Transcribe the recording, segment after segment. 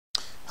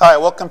Hi,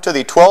 welcome to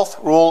the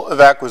 12th rule of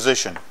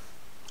acquisition.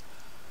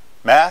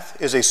 Math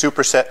is a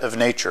superset of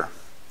nature,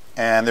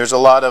 and there's a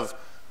lot of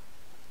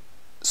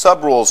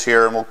sub-rules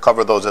here, and we'll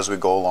cover those as we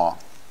go along.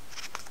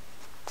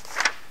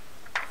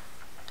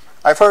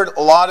 I've heard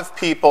a lot of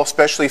people,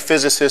 especially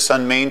physicists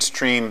on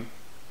mainstream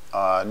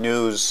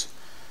news,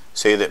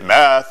 say that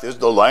math is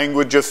the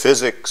language of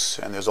physics,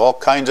 and there's all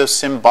kinds of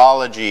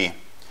symbology.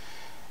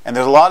 And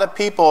there's a lot of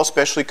people,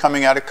 especially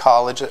coming out of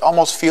college, that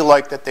almost feel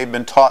like that they've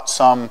been taught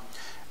some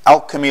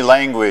alchemy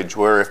language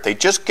where if they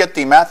just get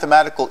the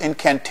mathematical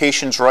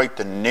incantations right,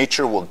 then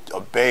nature will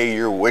obey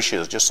your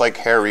wishes, just like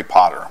Harry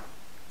Potter.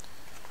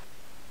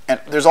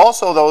 And there's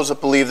also those that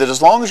believe that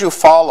as long as you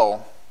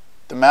follow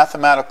the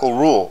mathematical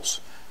rules,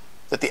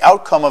 that the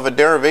outcome of a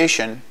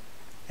derivation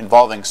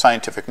involving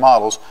scientific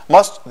models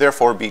must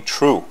therefore be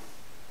true.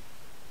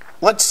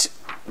 Let's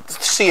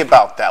see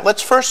about that.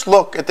 Let's first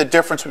look at the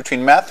difference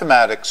between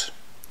mathematics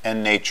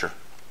and nature.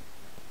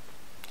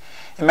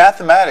 In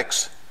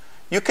mathematics,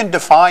 you can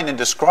define and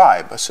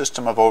describe a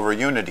system of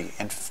over-unity.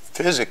 In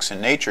physics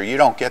and nature, you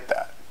don't get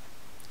that.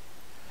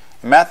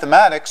 In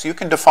mathematics, you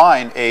can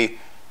define a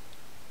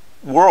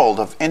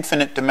world of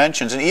infinite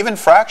dimensions and even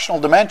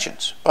fractional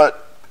dimensions,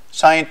 but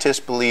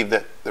scientists believe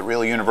that the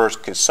real universe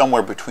is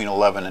somewhere between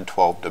 11 and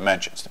 12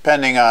 dimensions,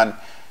 depending on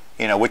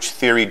which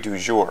theory du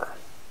jour.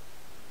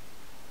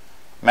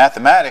 In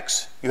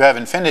mathematics, you have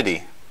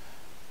infinity.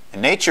 In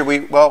nature,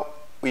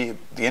 the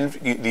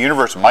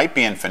universe might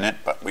be infinite,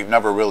 but we've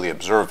never really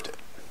observed it.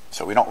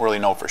 So we don't really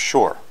know for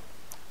sure.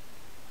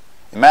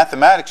 In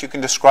mathematics, you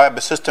can describe a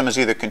system as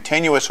either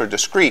continuous or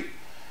discrete.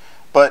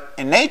 But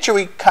in nature,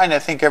 we kind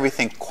of think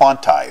everything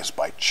quantized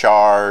by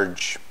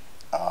charge,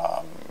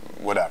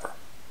 whatever.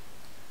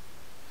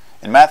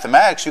 In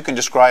mathematics, you can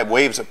describe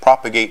waves that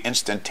propagate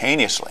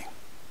instantaneously.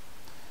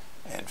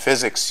 In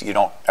physics, you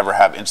don't ever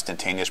have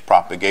instantaneous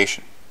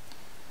propagation.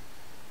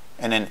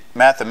 And in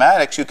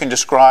mathematics, you can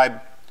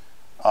describe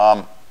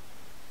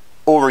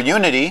over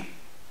unity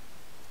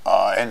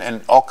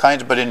and all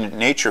kinds, but in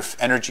nature,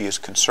 energy is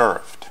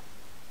conserved.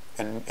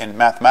 In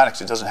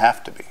mathematics, it doesn't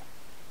have to be.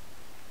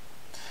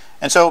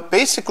 And so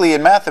basically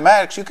in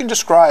mathematics, you can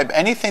describe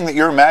anything that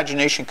your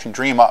imagination can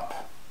dream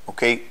up,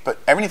 okay? But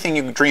everything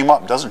you can dream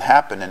up doesn't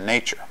happen in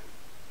nature.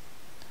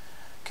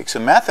 Okay, so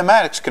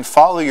mathematics can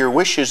follow your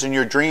wishes and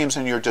your dreams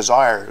and your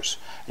desires,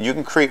 and you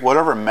can create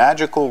whatever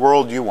magical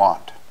world you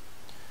want.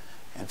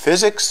 In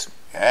physics,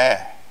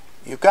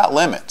 you've got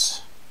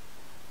limits.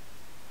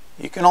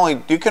 You can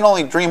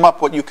only dream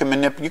up what you can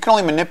manipulate. You can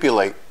only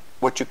manipulate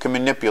what you can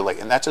manipulate,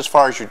 and that's as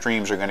far as your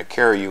dreams are going to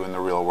carry you in the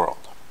real world.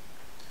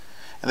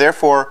 And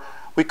therefore,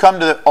 we come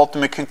to the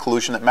ultimate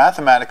conclusion that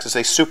mathematics is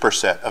a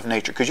superset of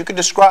nature, because you can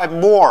describe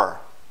more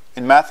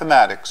in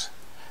mathematics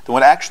than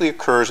what actually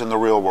occurs in the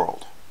real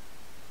world.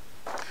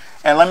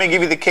 And let me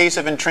give you the case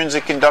of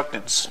intrinsic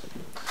inductance.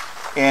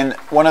 In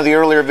one of the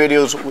earlier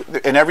videos,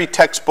 in every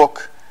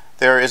textbook,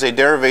 there is a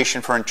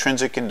derivation for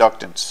intrinsic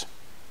inductance.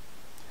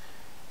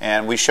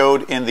 And we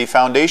showed in the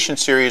foundation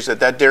series that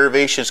that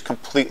derivation is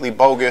completely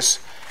bogus.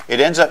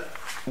 It ends up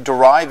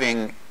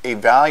deriving a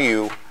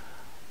value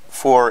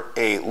for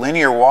a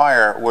linear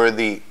wire where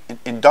the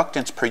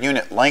inductance per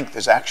unit length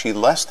is actually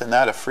less than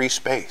that of free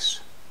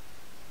space.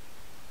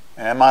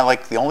 And am I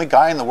like the only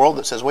guy in the world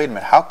that says, wait a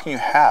minute, how can you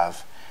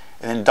have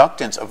an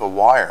inductance of a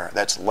wire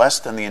that's less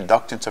than the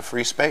inductance of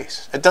free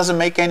space? It doesn't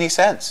make any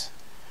sense.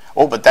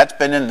 Oh, but that's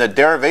been in the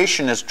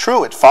derivation is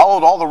true. It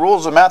followed all the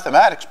rules of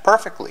mathematics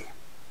perfectly.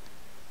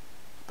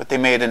 But they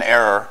made an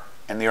error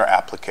in their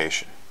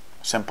application.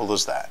 Simple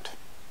as that.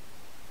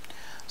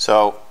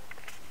 So,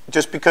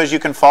 just because you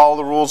can follow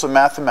the rules of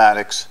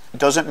mathematics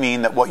doesn't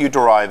mean that what you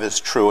derive is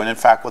true. And in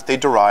fact, what they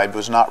derived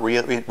was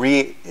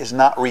is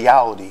not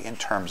reality in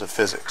terms of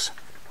physics.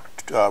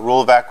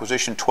 Rule of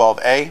acquisition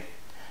 12a,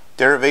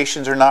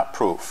 derivations are not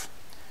proof.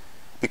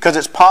 Because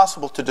it's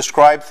possible to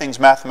describe things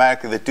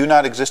mathematically that do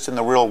not exist in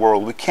the real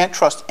world, we can't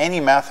trust any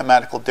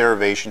mathematical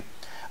derivation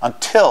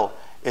until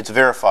it's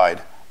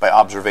verified by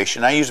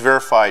observation. I use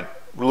verified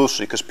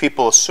loosely because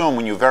people assume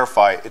when you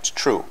verify it's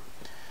true.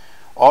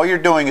 All you're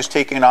doing is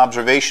taking an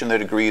observation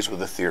that agrees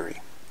with a theory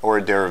or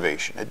a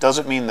derivation. It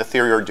doesn't mean the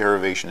theory or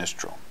derivation is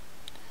true.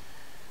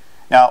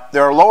 Now,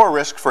 there are lower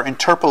risks for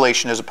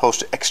interpolation as opposed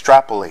to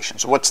extrapolation.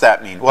 So what's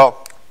that mean?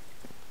 Well,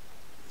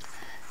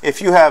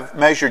 if you have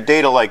measured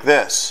data like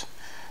this,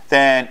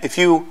 then if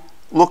you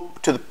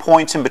look to the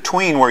points in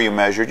between where you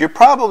measured, you're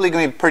probably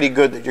going to be pretty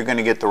good that you're going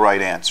to get the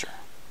right answer,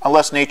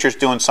 unless nature's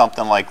doing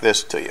something like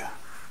this to you.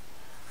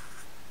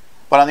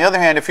 But on the other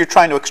hand, if you're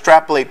trying to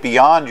extrapolate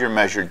beyond your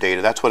measured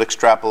data, that's what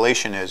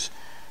extrapolation is,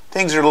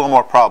 things are a little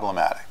more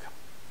problematic.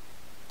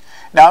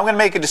 Now I'm going to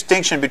make a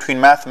distinction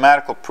between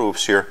mathematical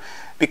proofs here,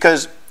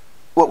 because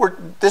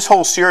this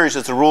whole series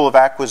is the rule of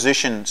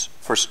acquisitions,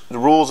 for the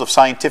rules of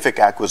scientific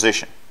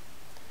acquisition.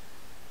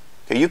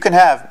 Okay, you can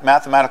have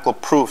mathematical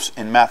proofs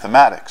in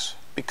mathematics,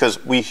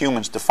 because we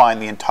humans define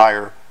the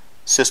entire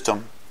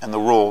system and the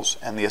rules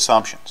and the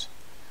assumptions.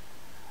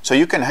 So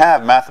you can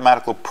have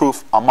mathematical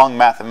proof among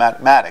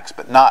mathematics,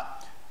 but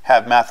not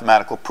have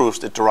mathematical proofs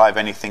that derive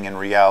anything in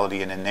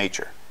reality and in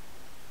nature.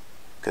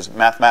 Because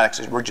mathematics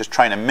is, we're just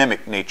trying to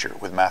mimic nature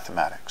with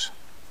mathematics.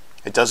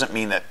 It doesn't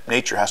mean that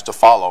nature has to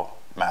follow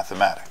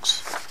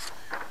mathematics.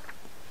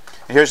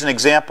 And here's an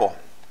example.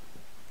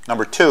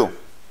 Number 2.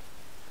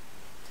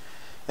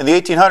 In the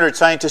 1800s,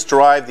 scientists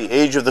derived the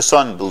age of the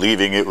sun,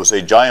 believing it was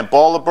a giant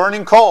ball of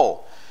burning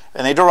coal.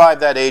 And they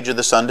derived that age of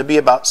the sun to be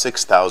about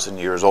 6,000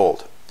 years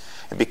old.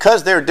 And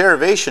because their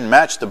derivation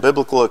matched the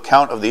biblical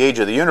account of the age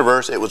of the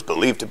universe, it was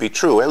believed to be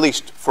true, at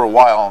least for a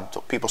while,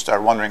 until people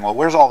started wondering, well,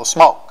 where's all the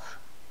smoke?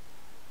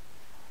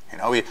 You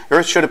know, the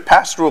Earth should have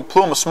passed through a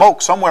plume of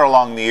smoke somewhere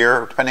along the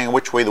year, depending on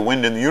which way the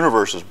wind in the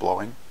universe is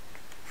blowing.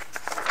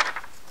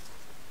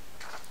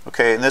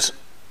 Okay, and this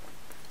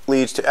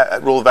leads to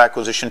rule of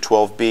acquisition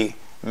 12b.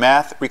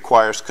 Math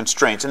requires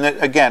constraints. And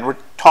again, we're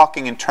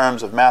talking in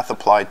terms of math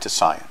applied to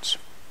science.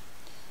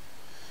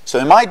 So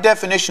in my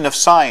definition of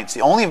science,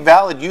 the only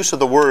valid use of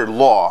the word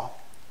law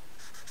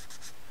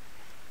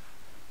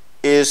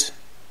is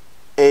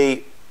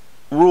a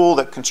rule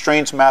that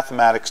constrains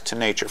mathematics to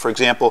nature. For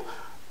example,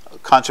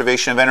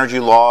 conservation of energy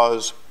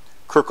laws,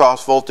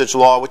 Kirchhoff's voltage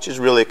law, which is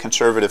really a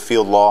conservative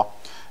field law,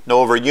 no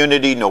over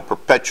unity, no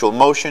perpetual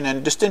motion,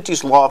 and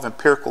Distinti's law of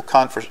empirical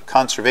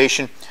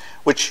conservation,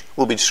 which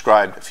will be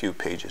described a few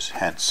pages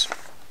hence.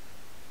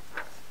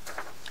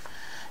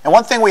 And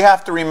one thing we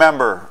have to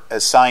remember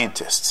as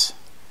scientists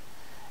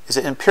is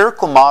that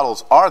empirical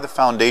models are the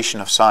foundation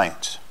of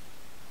science.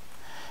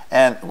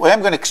 And the way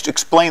I'm going to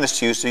explain this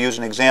to you is to use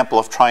an example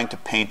of trying to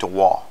paint a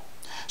wall.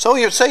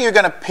 So say you're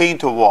going to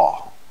paint a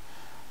wall.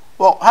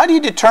 Well, how do you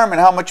determine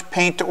how much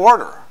paint to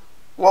order?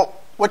 Well,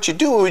 what you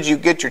do is you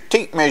get your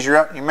tape measure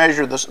out and you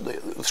measure the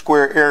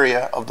square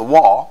area of the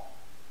wall.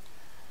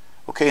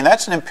 Okay, and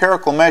that's an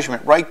empirical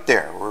measurement right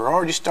there. We're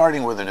already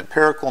starting with an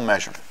empirical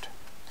measurement.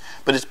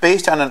 But it's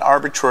based on an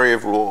arbitrary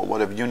rule,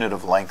 what a unit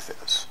of length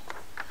is.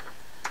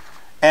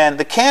 And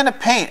the can of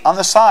paint on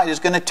the side is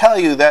going to tell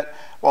you that,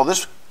 well,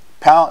 this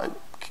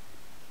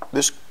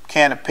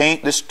can of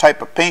paint, this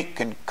type of paint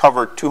can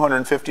cover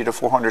 250 to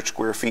 400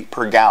 square feet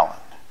per gallon.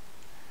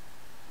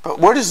 But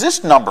where does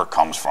this number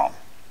come from?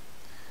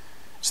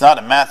 It's not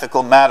a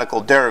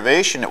mathematical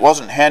derivation. It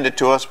wasn't handed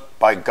to us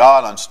by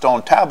God on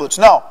stone tablets.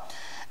 No.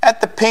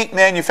 At the paint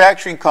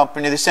manufacturing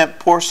company, they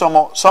sent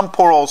some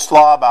poor old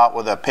slob out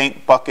with a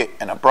paint bucket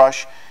and a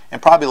brush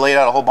and probably laid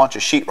out a whole bunch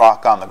of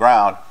sheetrock on the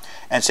ground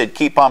and said,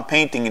 keep on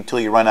painting until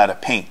you run out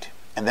of paint.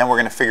 And then we're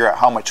going to figure out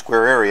how much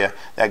square area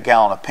that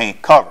gallon of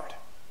paint covered.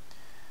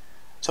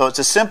 So it's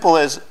as simple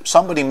as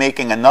somebody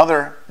making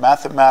another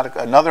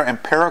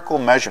empirical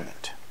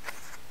measurement.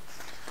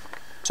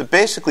 So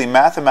basically,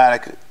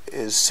 mathematics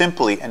is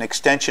simply an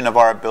extension of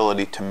our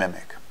ability to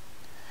mimic.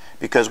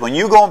 Because when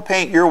you go and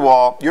paint your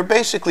wall, you're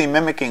basically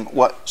mimicking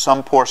what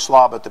some poor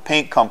slob at the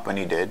paint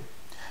company did,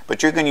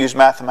 but you're going to use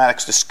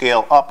mathematics to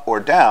scale up or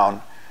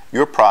down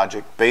your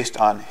project based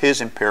on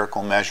his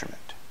empirical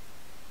measurement.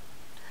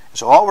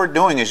 So all we're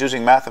doing is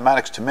using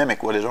mathematics to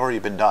mimic what has already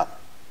been done.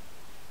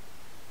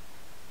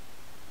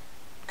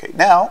 Okay,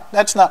 now,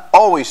 that's not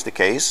always the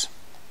case,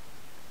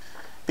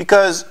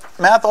 because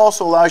math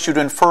also allows you to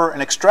infer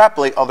and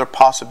extrapolate other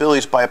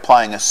possibilities by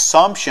applying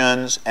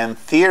assumptions and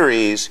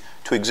theories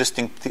to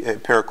existing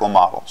empirical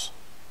models.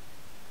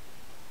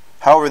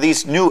 However,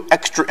 these new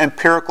extra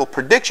empirical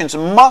predictions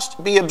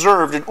must be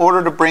observed in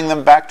order to bring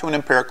them back to an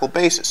empirical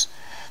basis.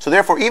 So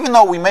therefore, even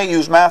though we may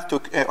use math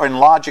and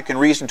logic and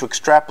reason to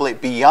extrapolate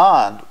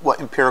beyond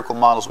what empirical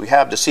models we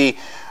have to see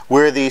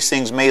where these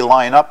things may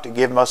line up to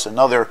give us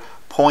another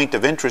point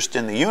of interest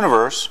in the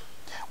universe,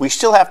 we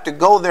still have to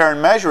go there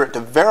and measure it to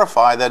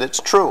verify that it's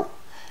true.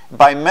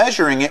 By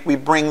measuring it, we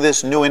bring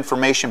this new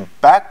information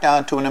back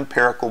down to an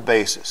empirical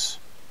basis.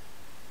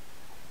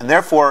 And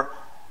therefore,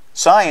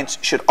 science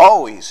should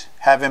always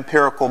have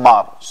empirical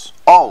models.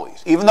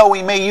 Always. Even though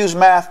we may use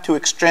math to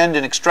extend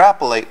and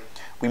extrapolate,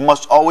 we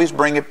must always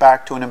bring it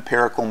back to an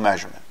empirical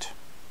measurement.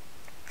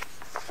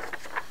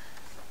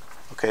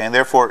 Okay, and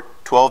therefore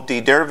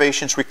 12d,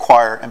 derivations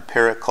require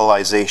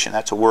empiricalization.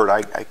 That's a word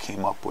I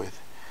came up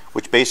with,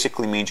 which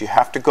basically means you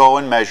have to go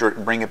and measure it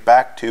and bring it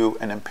back to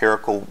an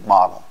empirical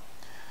model.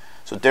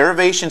 So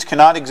derivations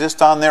cannot exist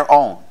on their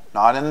own,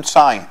 not in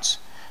science.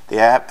 They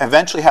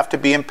eventually have to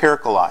be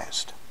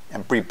empiricalized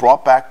and be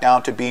brought back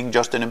down to being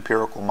just an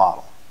empirical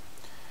model.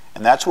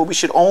 And that's what we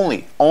should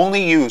only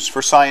use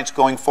for science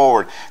going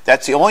forward.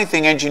 That's the only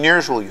thing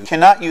engineers will use. We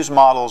cannot use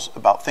models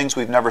about things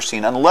we've never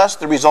seen unless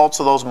the results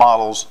of those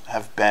models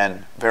have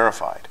been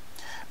verified.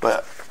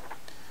 But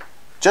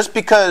just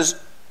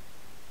because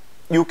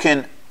you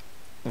can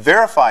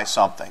verify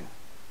something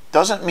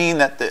doesn't mean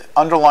that the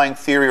underlying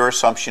theory or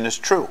assumption is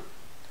true.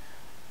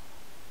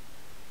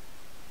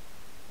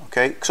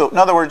 Okay? So in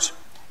other words,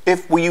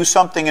 if we use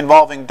something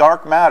involving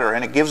dark matter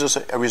and it gives us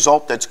a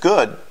result that's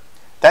good,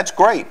 that's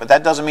great, but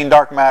that doesn't mean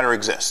dark matter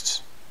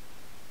exists.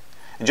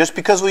 And just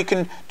because we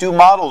can do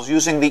models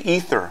using the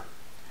ether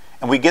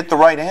and we get the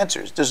right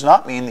answers does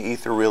not mean the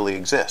ether really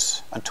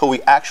exists until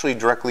we actually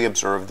directly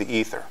observe the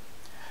ether.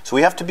 So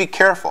we have to be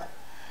careful.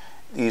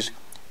 These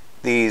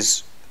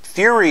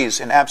theories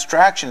and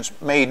abstractions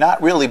may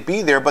not really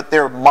be there, but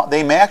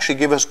they may actually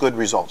give us good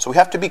results. So we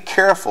have to be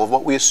careful of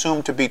what we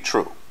assume to be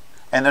true.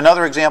 And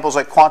another example is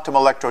like quantum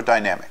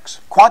electrodynamics.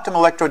 Quantum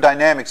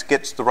electrodynamics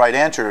gets the right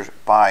answer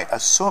by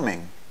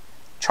assuming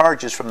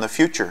charges from the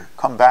future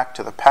come back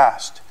to the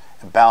past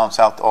and balance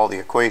out all the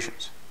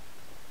equations.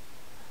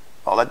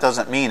 Well, that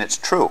doesn't mean it's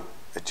true.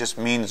 It just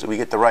means that we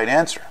get the right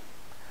answer.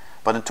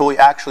 But until we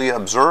actually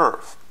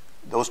observe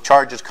those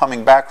charges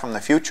coming back from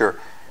the future,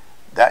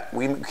 that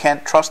we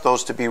can't trust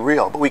those to be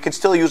real. But we can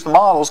still use the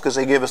models because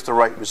they give us the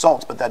right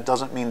results, but that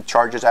doesn't mean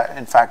charges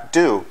in fact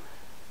do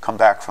come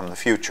back from the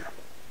future.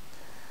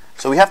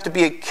 So we have to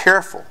be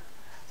careful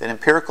that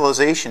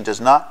empiricalization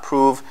does not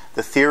prove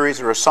the theories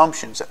or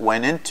assumptions that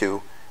went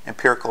into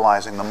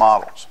empiricalizing the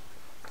models.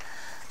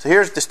 So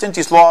here's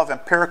Distinti's law of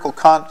empirical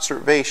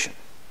conservation.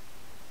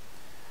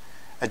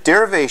 A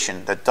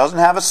derivation that doesn't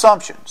have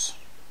assumptions,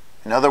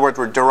 in other words,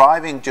 we're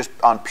deriving just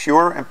on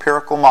pure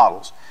empirical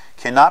models,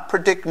 cannot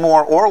predict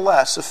more or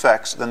less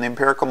effects than the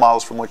empirical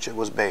models from which it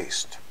was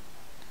based.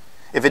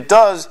 If it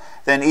does,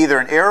 then either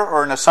an error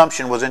or an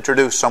assumption was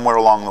introduced somewhere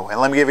along the way.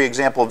 And let me give you an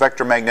example of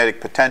vector magnetic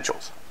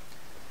potentials.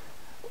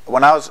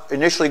 When I was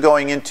initially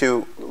looking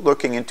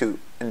into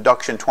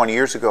induction 20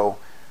 years ago,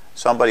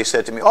 somebody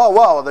said to me, oh,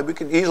 well, we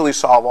could easily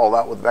solve all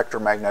that with vector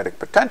magnetic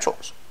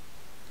potentials.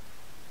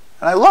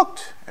 And I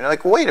looked, and I'm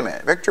like, wait a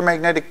minute, vector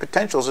magnetic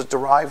potentials is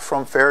derived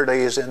from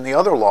Faraday's and the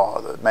other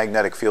law, the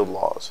magnetic field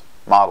laws,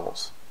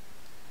 models.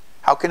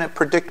 How can it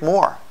predict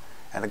more?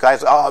 And the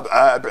guy's,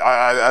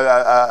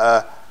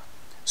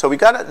 So we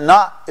got to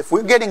not, if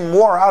we're getting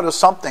more out of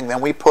something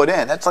than we put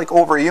in, that's like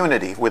over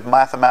unity with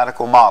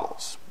mathematical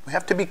models. We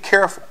have to be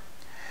careful.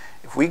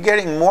 If we're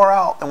getting more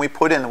out than we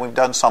put in, then we've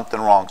done something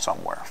wrong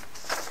somewhere.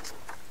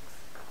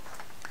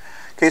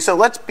 Okay, so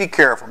let's be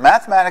careful.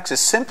 Mathematics is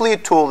simply a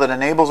tool that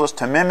enables us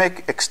to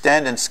mimic,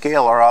 extend, and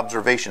scale our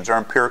observations, our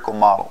empirical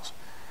models.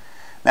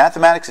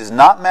 Mathematics is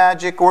not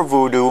magic or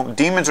voodoo.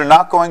 Demons are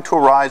not going to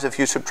arise if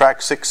you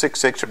subtract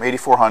 666 from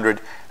 8400.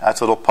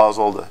 That's a little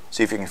puzzle to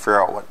see if you can figure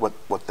out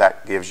what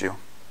that gives you.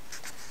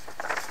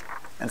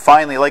 And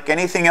finally, like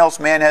anything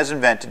else man has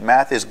invented,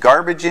 math is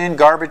garbage in,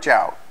 garbage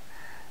out,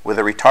 with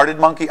a retarded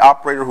monkey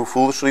operator who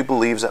foolishly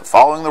believes that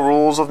following the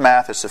rules of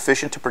math is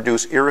sufficient to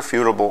produce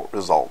irrefutable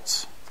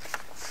results.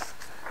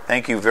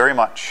 Thank you very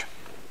much.